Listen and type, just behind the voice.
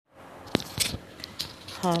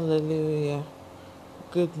Hallelujah.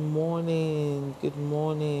 Good morning. Good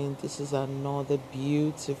morning. This is another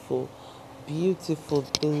beautiful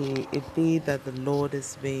day, a day that the Lord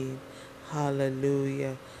has made.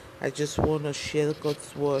 Hallelujah. I just want to share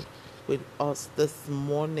God's word with us this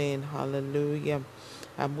morning. Hallelujah.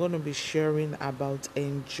 I'm going to be sharing about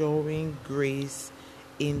enjoying grace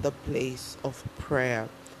in the place of prayer.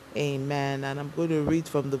 Amen. And I'm going to read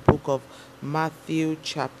from the book of Matthew,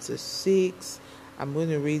 chapter 6. I'm going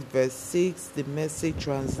to read verse 6, the Message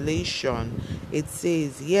translation. It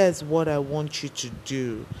says, "Here's what I want you to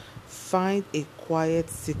do. Find a quiet,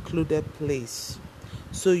 secluded place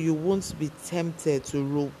so you won't be tempted to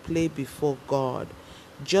role play before God.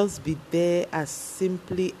 Just be there as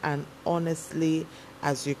simply and honestly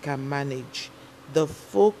as you can manage. The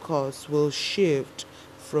focus will shift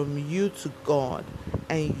from you to God,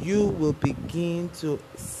 and you will begin to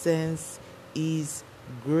sense His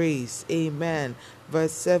grace." Amen.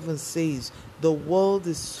 Verse 7 says, "The world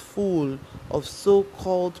is full of so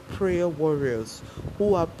called prayer warriors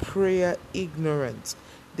who are prayer ignorant.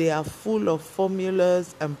 They are full of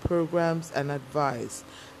formulas and programs and advice,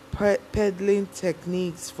 peddling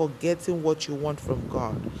techniques for getting what you want from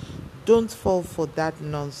God. Don't fall for that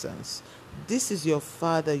nonsense. This is your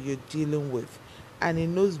Father you're dealing with, and He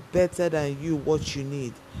knows better than you what you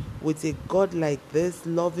need. With a God like this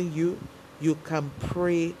loving you, you can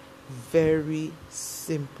pray very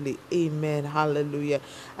simply." Amen. Hallelujah.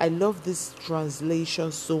 I love this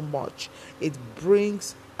translation so much. It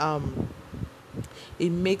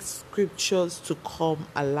makes scriptures to come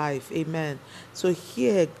alive. Amen. So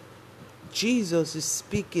here Jesus is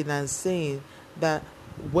speaking and saying that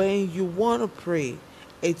when you want to pray,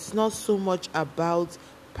 it's not so much about,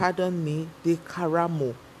 pardon me, the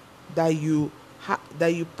karamo that you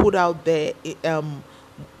put out there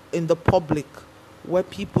in the public where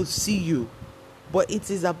people see you, but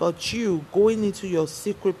it is about you going into your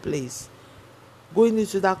secret place, going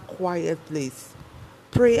into that quiet place.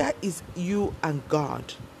 Prayer is you and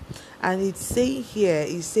God. And it's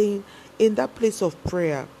saying in that place of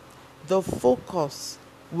prayer, the focus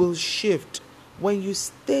will shift when you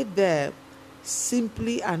stay there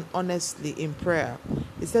simply and honestly in prayer.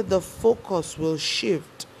 It said the focus will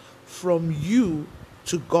shift from you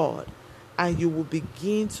to God, and you will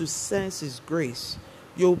begin to sense His grace.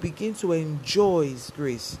 You'll begin to enjoy His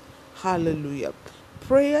grace. Hallelujah.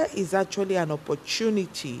 Prayer is actually an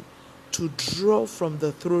opportunity to draw from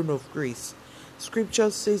the throne of grace. Scripture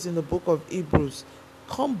says in the book of Hebrews,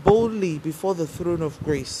 "Come boldly before the throne of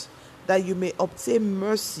grace, that you may obtain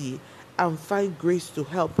mercy and find grace to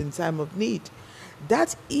help in time of need."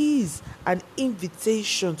 That is an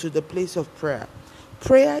invitation to the place of prayer.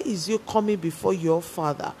 Prayer is you coming before your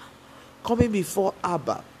Father, coming before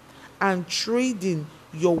Abba, and trading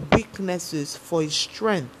your weaknesses for His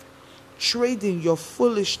strength, trading your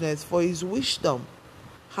foolishness for His wisdom.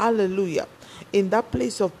 Hallelujah. In that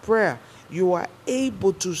place of prayer, you are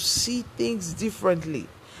able to see things differently,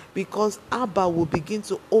 because Abba will begin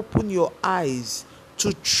to open your eyes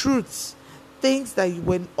to truths. Things that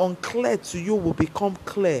were unclear to you will become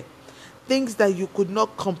clear. Things that you could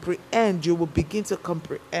not comprehend, you will begin to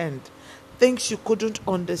comprehend. Things you couldn't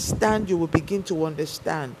understand, you will begin to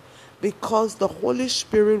understand, because the Holy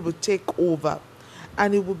Spirit will take over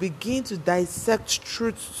and it will begin to dissect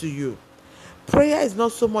truths to you. Prayer is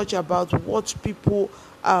not so much about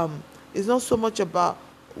it's not so much about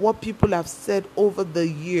what people have said over the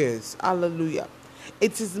years. Hallelujah.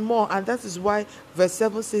 It is more, and that is why verse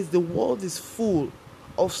 7 says the world is full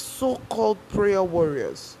of so-called prayer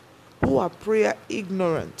warriors who are prayer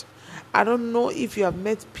ignorant. I don't know if you have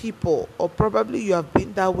met people, or probably you have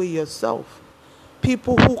been that way yourself.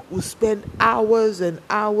 People who will spend hours and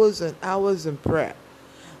hours and hours in prayer,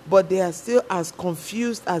 but they are still as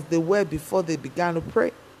confused as they were before they began to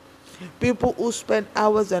pray. People who spend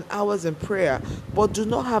hours and hours in prayer but do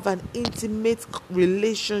not have an intimate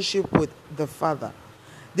relationship with the Father.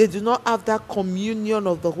 They do not have that communion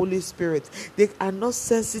of the Holy Spirit. They are not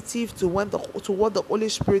sensitive to what the Holy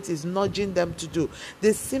Spirit is nudging them to do.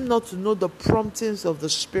 They seem not to know the promptings of the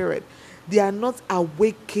Spirit. They are not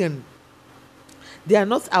awakened. They are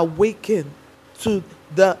not awakened to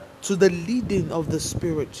the leading of the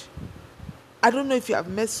Spirit. I don't know if you have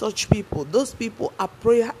met such people. Those people are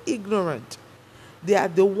prayer ignorant. They are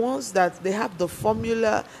the ones that they have the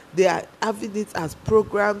formula, they are having it as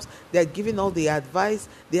programs, they are giving all the advice,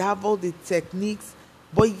 they have all the techniques,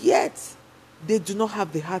 but yet they do not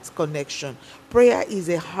have the heart connection. Prayer is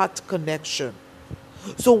a heart connection.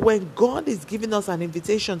 So when God is giving us an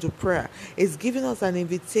invitation to prayer, He's giving us an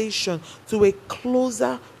invitation to a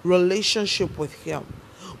closer relationship with Him.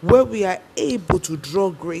 where we are able to draw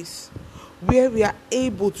grace, where we are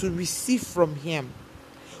able to receive from Him,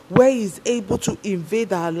 where He is able to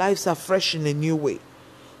invade our lives afresh in a new way.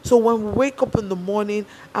 So when we wake up in the morning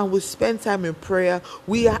and we spend time in prayer,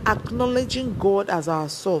 we are acknowledging God as our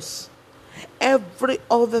source. Every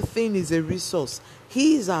other thing is a resource.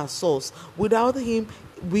 He is our source. Without Him,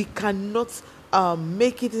 we cannot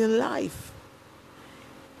make it in life.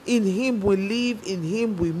 In Him we live, in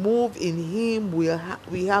Him we move, in Him we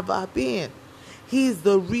have our being. He is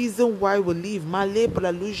the reason why we live.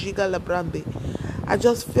 I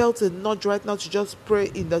just felt it not right now to just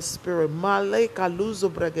pray in the spirit. Male kaluzo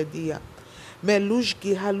bragadia.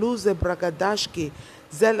 Melushki haluze bragadashki.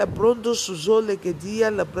 Zela brondo suzole gedia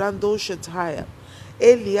labrando shetaya.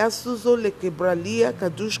 Eliasuzo le kebralia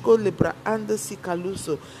kadushko lebra anda si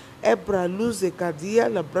kaluso. Ebra luze kadia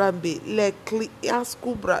la brambe le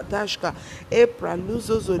kliasku bradashka. Ebra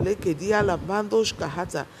luzo zole kedia la mandoshka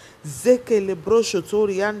hata. Zeke lebrosho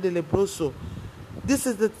toriande lebroso. This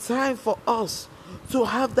is the time for us to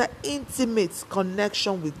have that intimate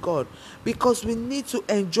connection with God, because we need to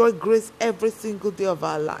enjoy grace every single day of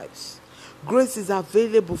our lives. Grace is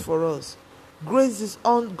available for us. Grace is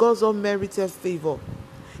on God's unmerited favor.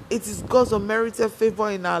 It is God's unmerited favor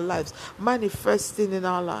in our lives, manifesting in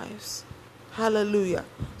our lives. Hallelujah.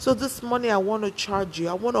 So this morning I want to charge you.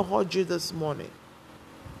 I want to urge you this morning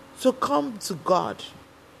to come to God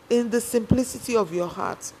in the simplicity of your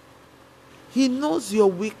heart. He knows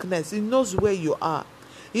your weakness. He knows where you are.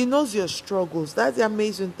 He knows your struggles. That's the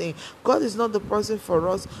amazing thing. God is not the person for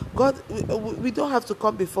us. We don't have to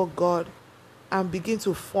come before God and begin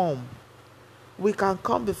to form. We can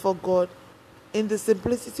come before God in the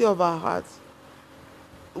simplicity of our hearts,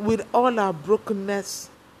 with all our brokenness,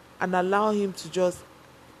 and allow Him to just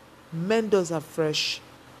mend us afresh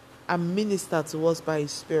and minister to us by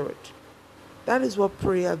His Spirit. That is what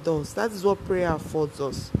prayer does. That is what prayer affords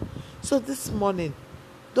us. So this morning,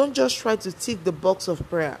 don't just try to tick the box of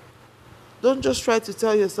prayer. Don't just try to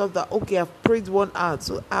tell yourself that, okay, I've prayed 1 hour,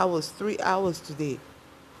 2 hours, 3 hours today.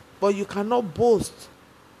 But you cannot boast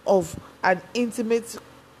of an intimate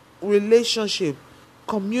relationship,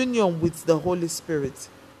 communion with the Holy Spirit.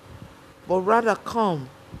 But rather come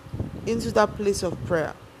into that place of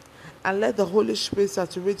prayer and let the Holy Spirit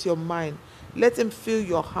saturate your mind. Let Him fill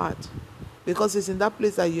your heart, because it's in that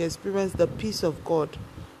place that you experience the peace of God.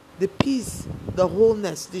 The peace, the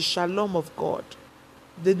wholeness, the shalom of God.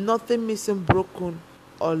 The nothing missing, broken,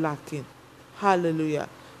 or lacking. Hallelujah.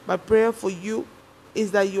 My prayer for you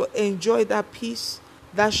is that you enjoy that peace,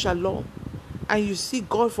 that shalom, and you see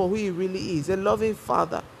God for who He really is. A loving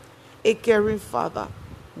Father, a caring Father,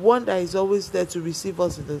 one that is always there to receive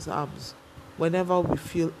us in His arms whenever we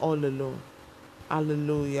feel all alone.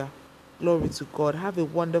 Hallelujah. Glory to God. Have a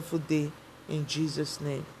wonderful day in Jesus'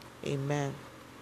 name. Amen.